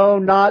I, though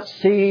not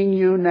seeing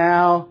you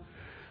now,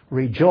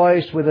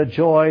 rejoice with a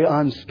joy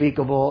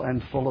unspeakable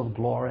and full of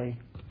glory.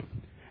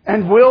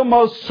 And will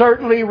most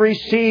certainly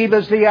receive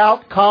as the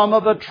outcome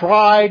of a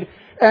tried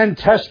and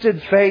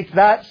tested faith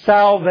that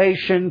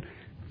salvation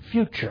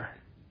future.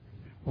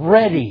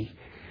 Ready.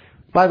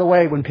 By the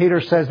way, when Peter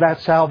says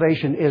that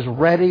salvation is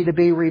ready to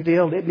be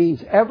revealed, it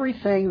means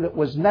everything that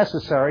was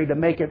necessary to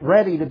make it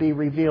ready to be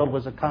revealed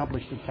was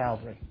accomplished at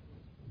Calvary.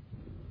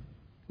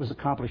 It was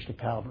accomplished at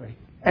Calvary.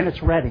 And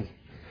it's ready.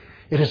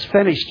 It is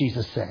finished,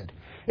 Jesus said.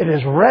 It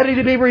is ready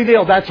to be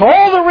revealed. That's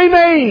all that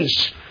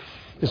remains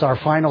is our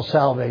final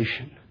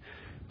salvation.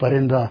 But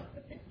in the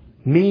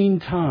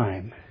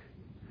meantime,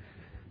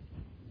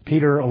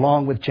 Peter,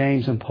 along with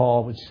James and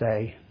Paul, would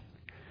say,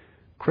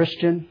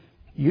 Christian,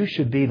 you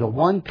should be the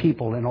one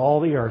people in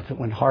all the earth that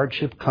when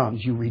hardship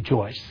comes, you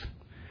rejoice.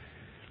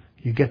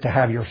 You get to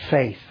have your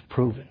faith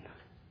proven.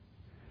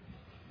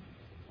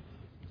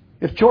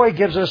 If joy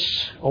gives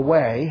us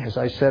away, as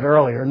I said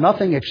earlier,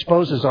 nothing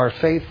exposes our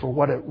faith for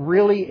what it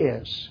really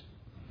is,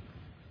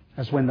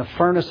 as when the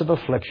furnace of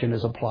affliction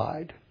is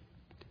applied.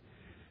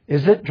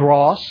 Is it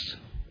dross?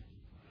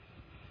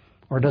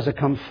 Or does it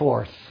come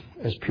forth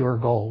as pure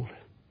gold?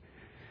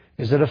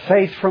 Is it a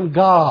faith from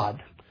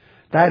God?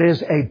 That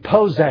is a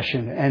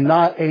possession and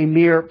not a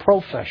mere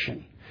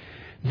profession.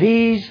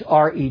 These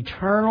are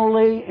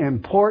eternally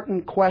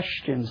important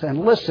questions.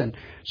 And listen,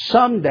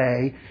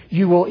 someday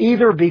you will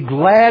either be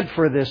glad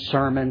for this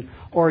sermon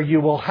or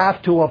you will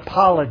have to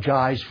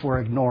apologize for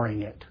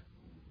ignoring it.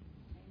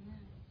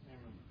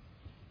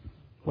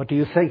 What do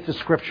you think the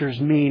Scriptures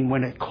mean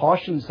when it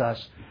cautions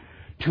us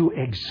to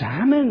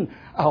examine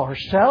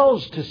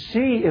ourselves to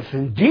see if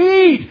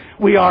indeed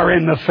we are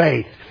in the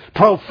faith?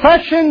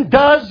 Profession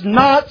does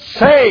not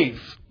save.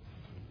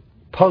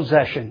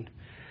 Possession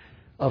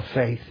of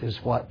faith is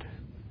what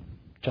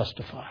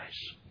justifies.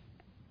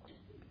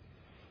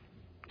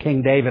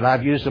 King David,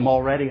 I've used him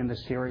already in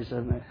this series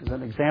as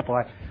an example.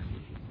 I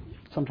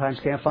sometimes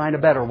can't find a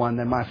better one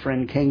than my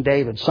friend King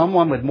David.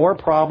 Someone with more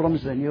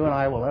problems than you and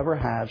I will ever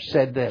have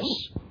said this.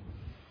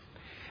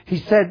 He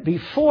said,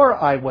 before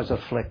I was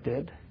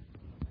afflicted,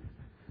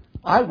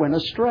 I went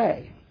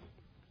astray.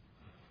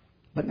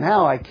 But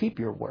now I keep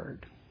your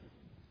word.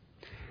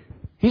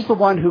 He's the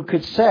one who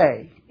could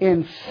say,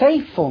 in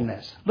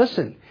faithfulness,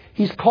 listen,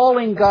 he's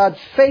calling God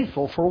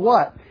faithful for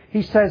what?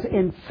 He says,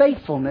 in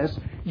faithfulness,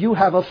 you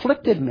have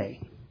afflicted me.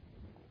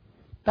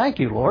 Thank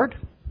you, Lord.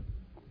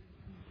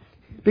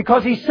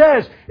 Because He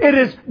says, it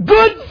is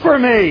good for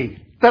me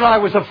that I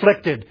was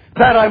afflicted,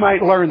 that I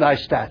might learn thy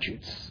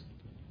statutes.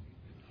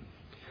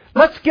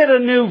 Let's get a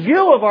new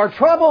view of our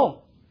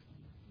trouble.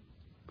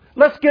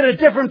 Let's get a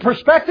different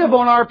perspective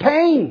on our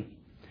pain.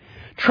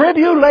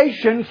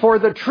 Tribulation for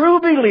the true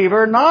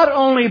believer not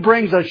only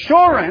brings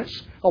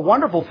assurance, a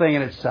wonderful thing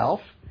in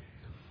itself,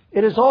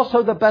 it is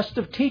also the best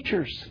of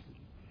teachers.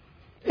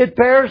 It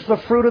bears the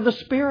fruit of the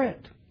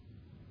Spirit,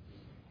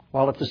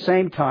 while at the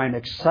same time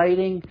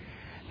exciting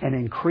and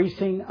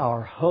increasing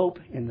our hope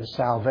in the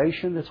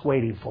salvation that's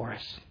waiting for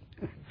us.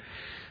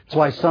 That's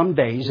why some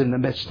days in the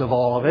midst of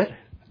all of it,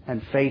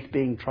 and faith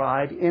being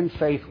tried, in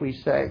faith we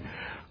say,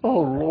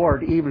 "Oh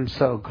Lord, even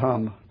so,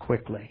 come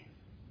quickly."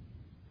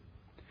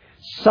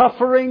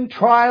 Suffering,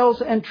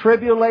 trials, and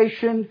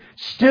tribulation,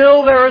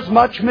 still there is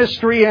much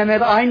mystery in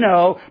it, I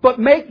know, but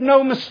make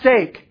no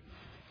mistake.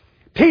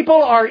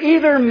 People are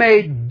either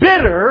made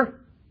bitter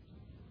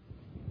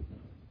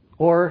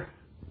or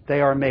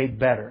they are made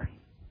better.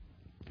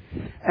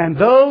 And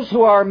those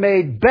who are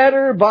made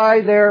better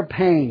by their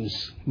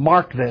pains,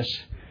 mark this,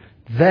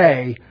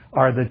 they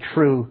are the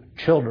true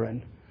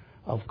children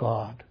of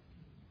God.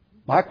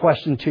 My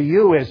question to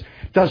you is,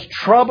 does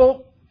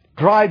trouble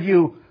drive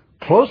you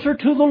closer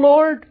to the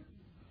Lord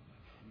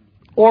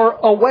or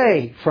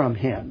away from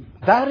Him?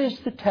 That is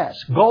the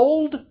test.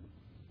 Gold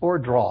or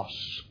dross.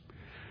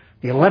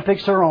 The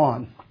Olympics are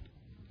on.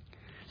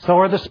 So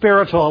are the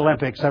spiritual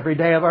Olympics every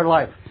day of our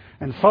life.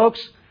 And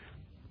folks,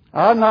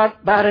 I'm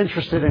not that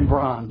interested in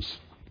bronze.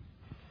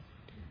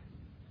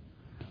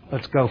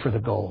 Let's go for the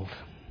gold.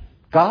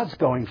 God's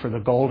going for the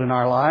gold in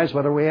our lives,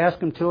 whether we ask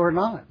Him to or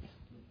not.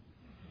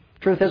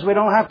 Truth is, we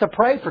don't have to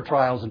pray for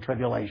trials and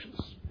tribulations.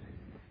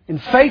 In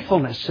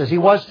faithfulness, as He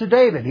was to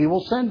David, He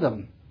will send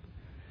them.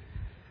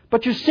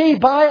 But you see,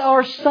 by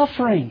our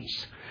sufferings,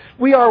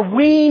 we are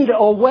weaned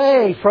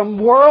away from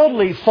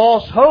worldly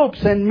false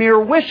hopes and mere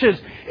wishes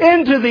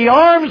into the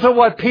arms of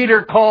what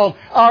Peter called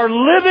our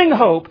living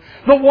hope,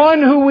 the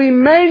one who we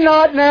may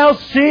not now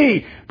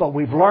see, but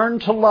we've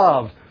learned to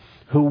love,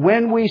 who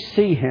when we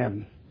see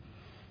Him,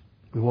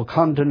 we will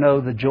come to know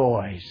the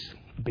joys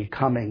of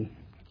becoming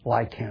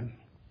like Him.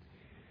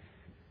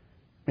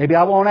 Maybe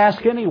I won't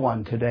ask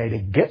anyone today to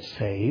get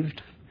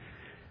saved.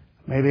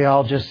 Maybe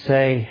I'll just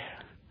say,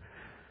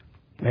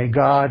 may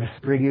God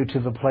bring you to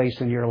the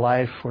place in your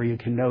life where you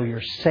can know you're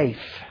safe,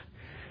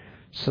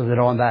 so that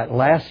on that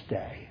last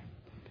day,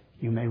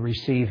 you may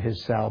receive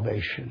His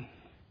salvation.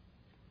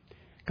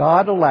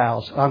 God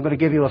allows, I'm going to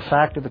give you a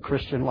fact of the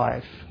Christian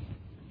life,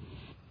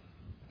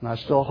 and I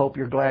still hope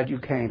you're glad you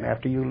came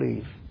after you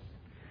leave.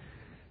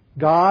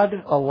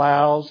 God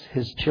allows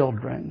His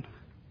children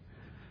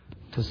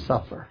to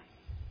suffer.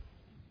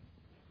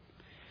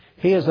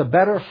 He is a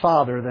better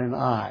father than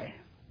I.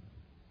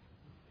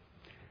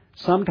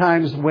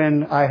 Sometimes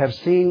when I have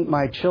seen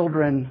my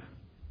children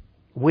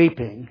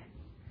weeping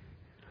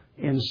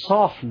in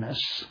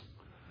softness,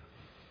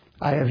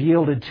 I have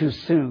yielded too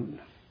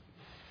soon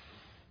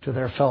to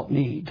their felt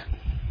need.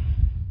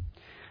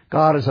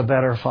 God is a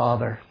better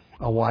father,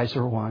 a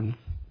wiser one.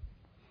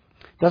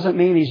 Doesn't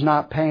mean He's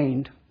not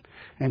pained.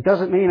 And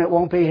doesn't mean it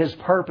won't be His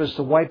purpose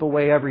to wipe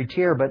away every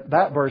tear, but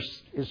that verse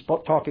is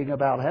talking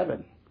about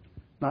heaven,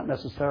 not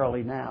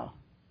necessarily now.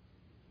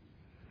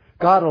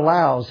 God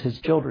allows His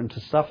children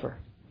to suffer.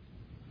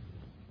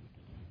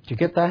 Did you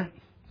get that?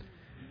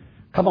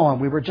 Come on,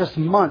 we were just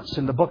months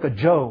in the book of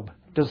Job.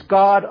 Does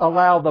God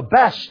allow the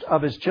best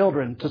of His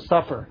children to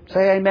suffer?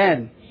 Say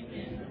amen.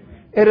 Amen.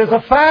 It is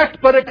a fact,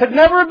 but it could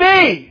never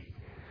be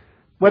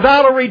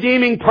without a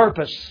redeeming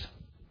purpose.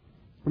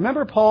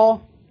 Remember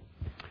Paul?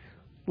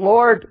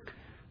 Lord,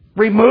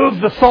 remove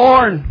the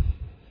thorn.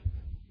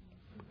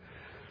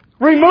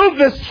 Remove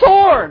this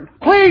thorn.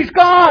 Please,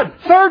 God,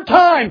 third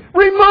time,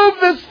 remove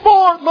this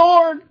thorn,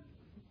 Lord.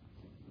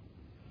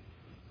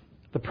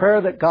 The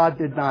prayer that God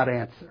did not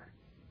answer.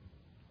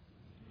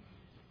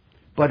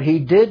 But He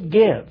did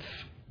give.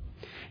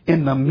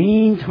 In the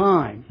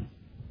meantime,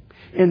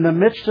 in the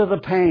midst of the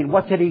pain,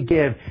 what did He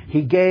give?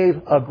 He gave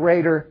a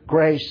greater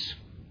grace.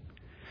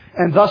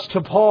 And thus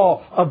to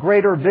Paul, a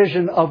greater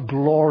vision of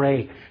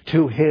glory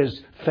to his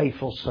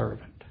faithful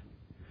servant.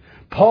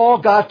 Paul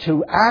got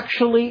to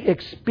actually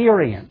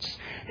experience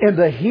in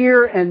the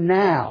here and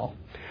now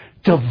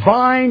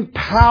divine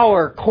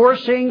power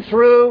coursing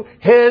through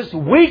his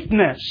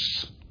weakness.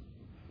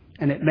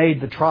 And it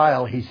made the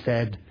trial, he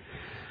said,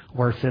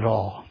 worth it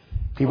all.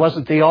 He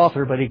wasn't the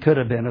author, but he could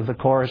have been, of the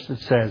chorus that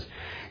says,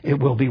 it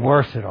will be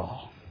worth it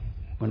all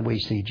when we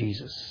see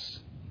Jesus.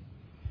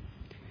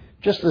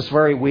 Just this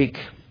very week,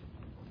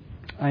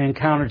 I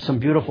encountered some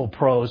beautiful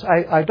prose.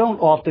 I don't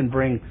often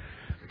bring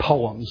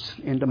poems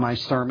into my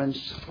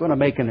sermons. I'm going to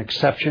make an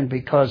exception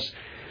because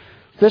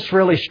this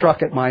really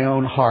struck at my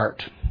own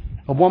heart.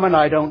 A woman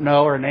I don't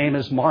know, her name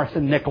is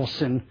Martha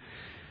Nicholson.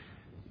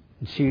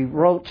 And she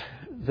wrote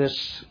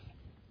this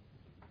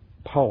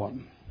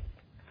poem.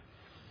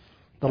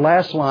 The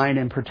last line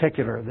in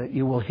particular that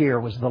you will hear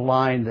was the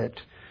line that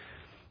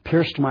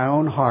pierced my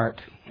own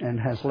heart and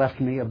has left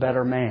me a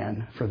better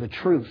man for the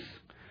truth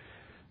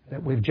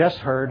that we've just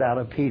heard out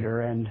of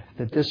Peter and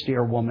that this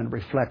dear woman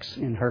reflects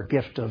in her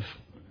gift of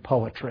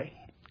poetry.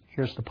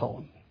 Here's the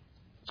poem.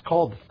 It's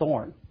called The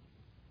Thorn.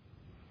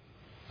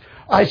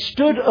 I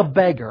stood a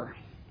beggar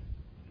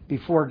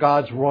before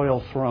God's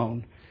royal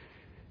throne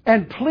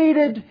and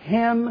pleaded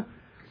Him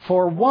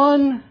for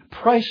one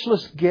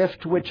priceless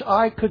gift which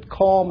I could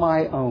call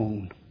my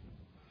own.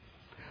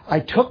 I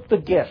took the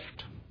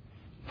gift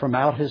from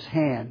out His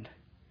hand,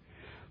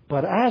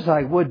 but as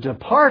I would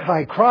depart,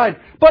 I cried,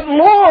 "But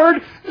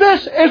Lord,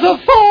 this is a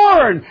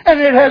thorn,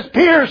 and it has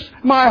pierced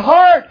my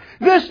heart.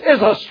 This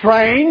is a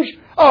strange,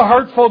 a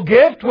hurtful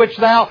gift which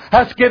Thou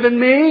hast given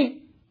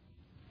me."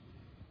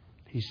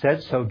 He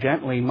said so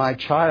gently, "My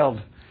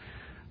child,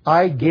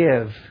 I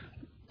give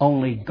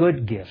only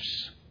good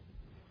gifts,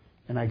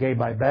 and I gave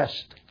my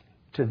best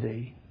to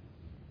thee."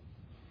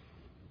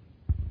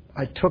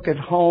 I took it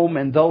home,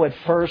 and though at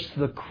first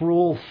the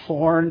cruel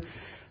thorn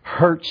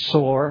hurt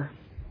sore,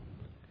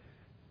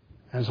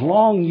 as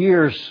long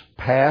years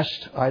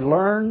passed, I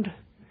learned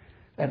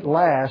at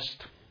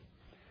last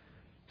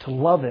to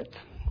love it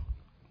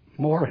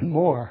more and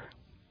more.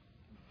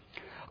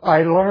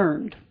 I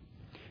learned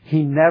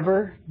He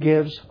never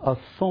gives a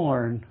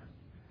thorn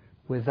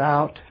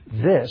without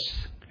this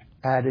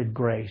added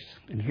grace.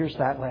 And here's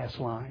that last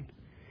line.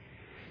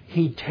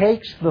 He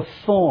takes the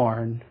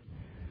thorn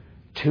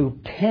to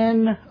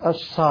pin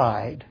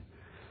aside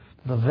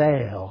the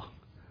veil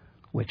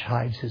which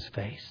hides His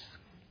face.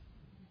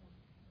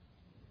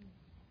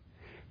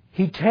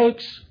 He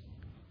takes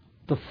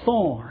the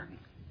thorn,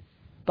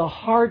 the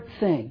hard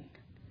thing,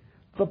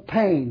 the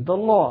pain, the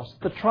loss,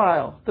 the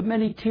trial, the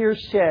many tears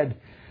shed,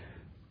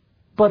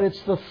 but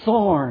it's the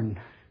thorn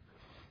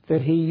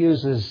that He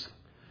uses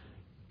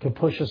to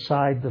push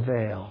aside the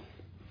veil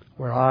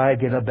where I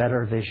get a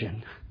better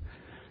vision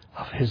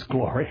of His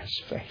glorious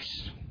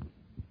face.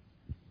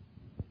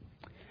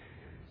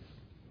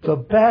 The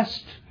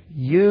best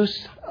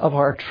use of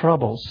our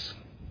troubles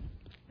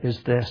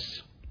is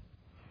this.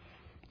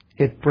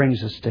 It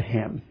brings us to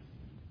Him.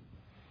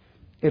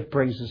 It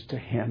brings us to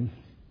Him.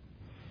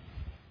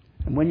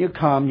 And when you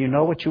come, you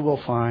know what you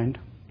will find.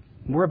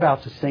 We're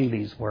about to sing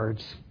these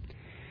words.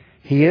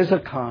 He is a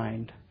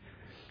kind,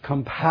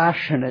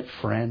 compassionate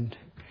friend.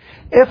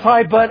 If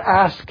I but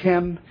ask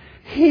Him,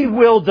 He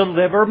will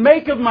deliver.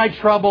 Make of my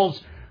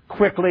troubles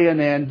quickly an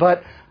end.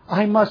 But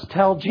I must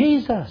tell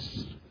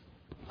Jesus.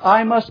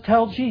 I must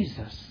tell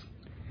Jesus.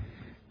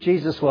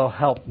 Jesus will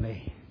help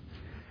me.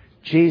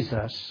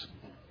 Jesus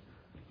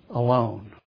alone.